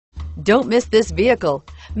Don't miss this vehicle.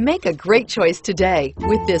 Make a great choice today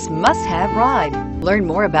with this must-have ride. Learn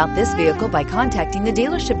more about this vehicle by contacting the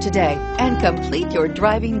dealership today and complete your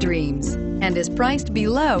driving dreams. And is priced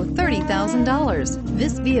below $30,000.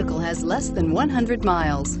 This vehicle has less than 100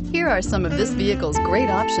 miles. Here are some of this vehicle's great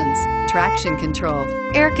options: traction control,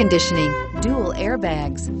 air conditioning, dual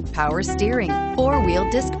airbags, power steering, four-wheel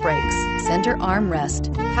disc brakes, center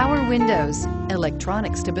armrest, power windows,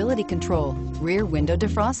 electronic stability control, rear window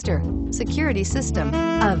defroster, security system.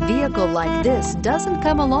 A vehicle like this doesn't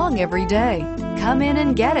come along every day. Come in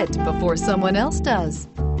and get it before someone else does.